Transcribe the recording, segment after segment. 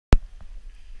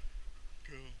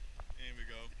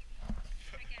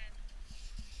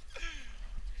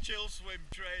swim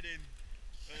training.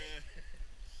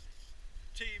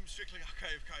 Team Strickly, I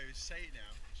can't even say it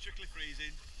now. Strickly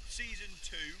Freezing, Season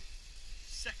 2,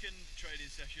 second training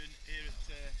session here at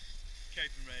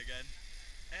Cape and Ray again.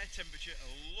 Air temperature a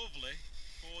lovely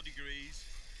 4 degrees,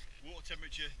 water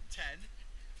temperature 10,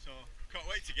 so can't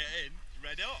wait to get in,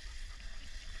 red hot.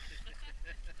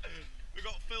 We've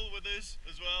got Phil with us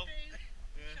as well.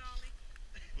 Yeah. Charlie.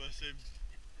 Bless him.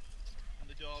 And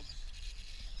the dogs.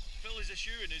 Phil is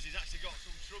assuring us he's actually got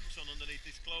some trunks on underneath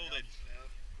his clothing. Yeah,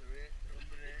 they're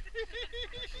under here.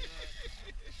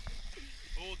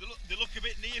 Oh, they look a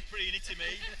bit neoprene-y to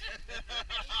me.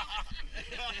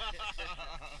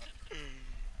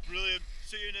 Brilliant.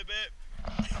 See you in a bit.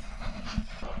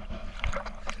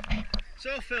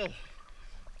 So Phil,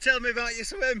 tell me about your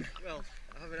swim. Well,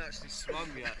 I haven't actually swum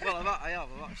yet. Well, I have.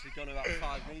 I've actually gone about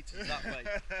 5 metres that way.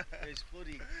 It's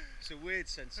a weird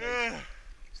sensation.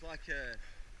 It's like a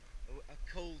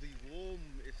coldy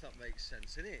warm, if that makes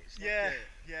sense, isn't it? It's like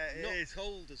it not is.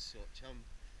 Cold as such.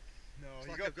 It's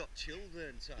like I've got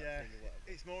children type thing or whatever.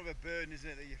 It's more of a burn, isn't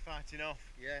it, that you're fighting off.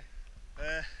 Yeah.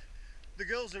 The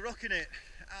girls are rocking it,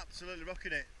 absolutely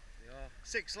rocking it. They are.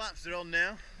 6 laps they're on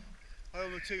now. I owe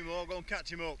them 2 more, go and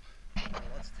catch him up. Oh,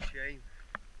 that's the shame.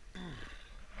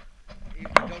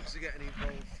 Even the dogs are getting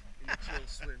involved in the chill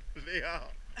swim. They are.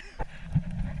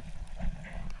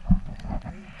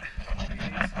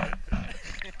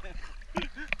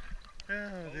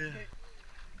 Oh dear.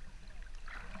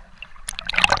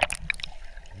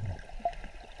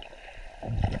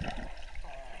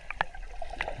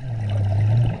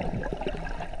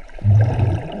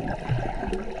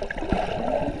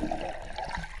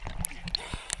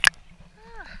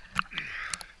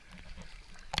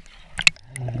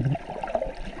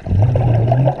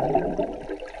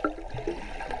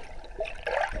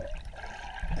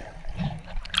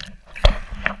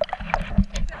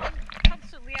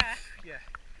 Constantly, yeah. Yeah.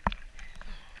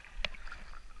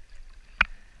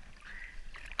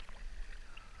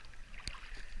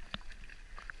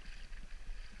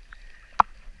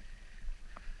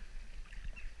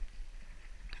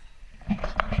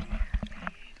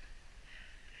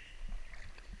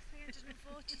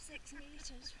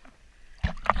 Meters.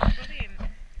 Brilliant.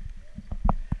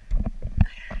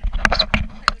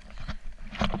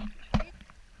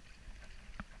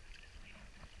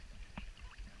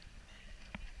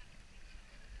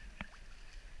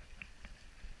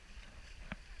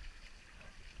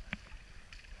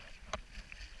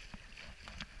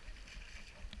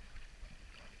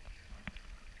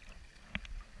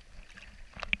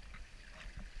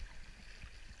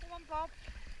 Come on, Bob.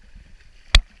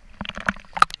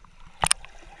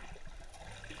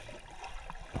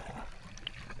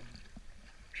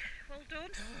 Well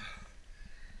done.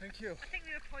 Thank you. I think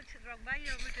we were pointing the wrong way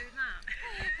when we were doing that.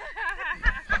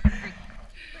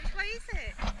 Which way is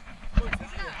it? Point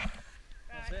that way.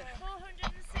 Right, it.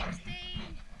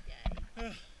 416.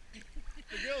 Yay.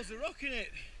 The girls are rocking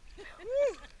it.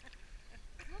 Woo!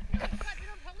 Lovely, it's like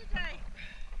we're on holiday.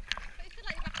 But you feel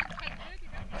like you're back in Cape Verde,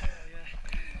 don't you? Oh, yeah.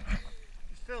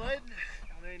 It's still in.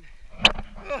 I'm in.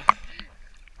 Oh.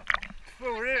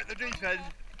 Well, we're here at the deep end.